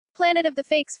Planet of the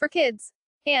Fakes for Kids.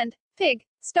 And Pig.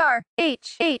 Star.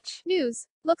 H. News.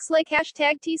 Looks like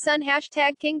hashtag T-Sun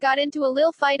hashtag King got into a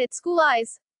lil fight at school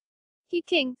eyes. He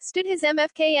King stood his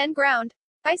MFKN ground.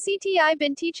 I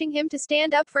been teaching him to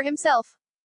stand up for himself.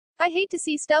 I hate to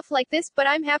see stuff like this, but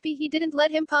I'm happy he didn't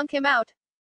let him punk him out.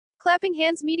 Clapping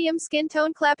hands medium skin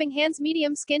tone, clapping hands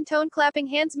medium skin tone, clapping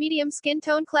hands medium skin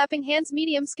tone, clapping hands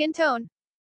medium skin tone.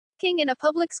 King in a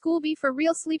public school be for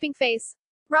real sleeping face.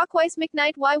 Rockweiss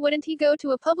McKnight, why wouldn't he go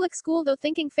to a public school though?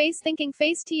 Thinking face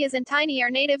T is and Tiny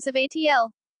are natives of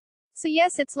ATL. So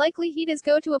yes, it's likely he'd is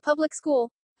go to a public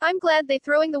school. I'm glad they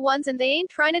throwing the ones and they ain't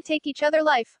trying to take each other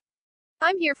life.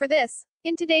 I'm here for this.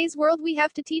 In today's world we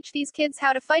have to teach these kids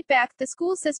how to fight back. The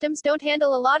school systems don't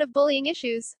handle a lot of bullying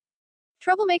issues.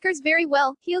 Troublemakers very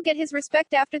well, he'll get his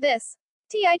respect after this.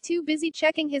 Ti too busy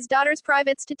checking his daughter's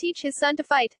privates to teach his son to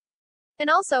fight. And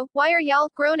also, why are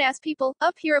y'all, grown-ass people,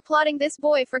 up here applauding this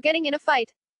boy for getting in a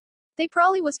fight? They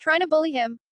probably was trying to bully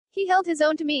him. He held his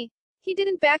own to me. He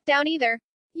didn't back down either.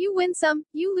 You win some,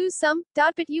 you lose some,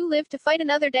 but you live to fight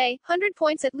another day. 100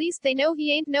 points at least they know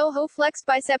he ain't no hoe. Flexed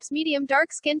biceps medium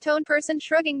dark skin tone person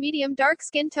shrugging medium dark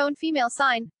skin tone female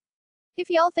sign. If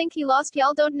y'all think he lost,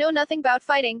 y'all don't know nothing about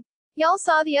fighting. Y'all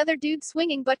saw the other dude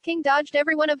swinging but King dodged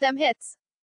every one of them hits.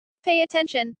 Pay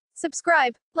attention.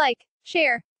 Subscribe, like,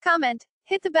 share, comment,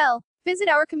 hit the bell, visit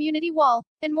our community wall,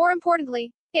 and more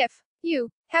importantly, if you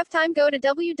have time, go to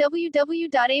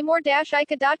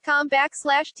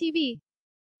www.amor-ica.com/TV.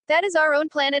 That is our own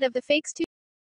Planet of the Fakes 2.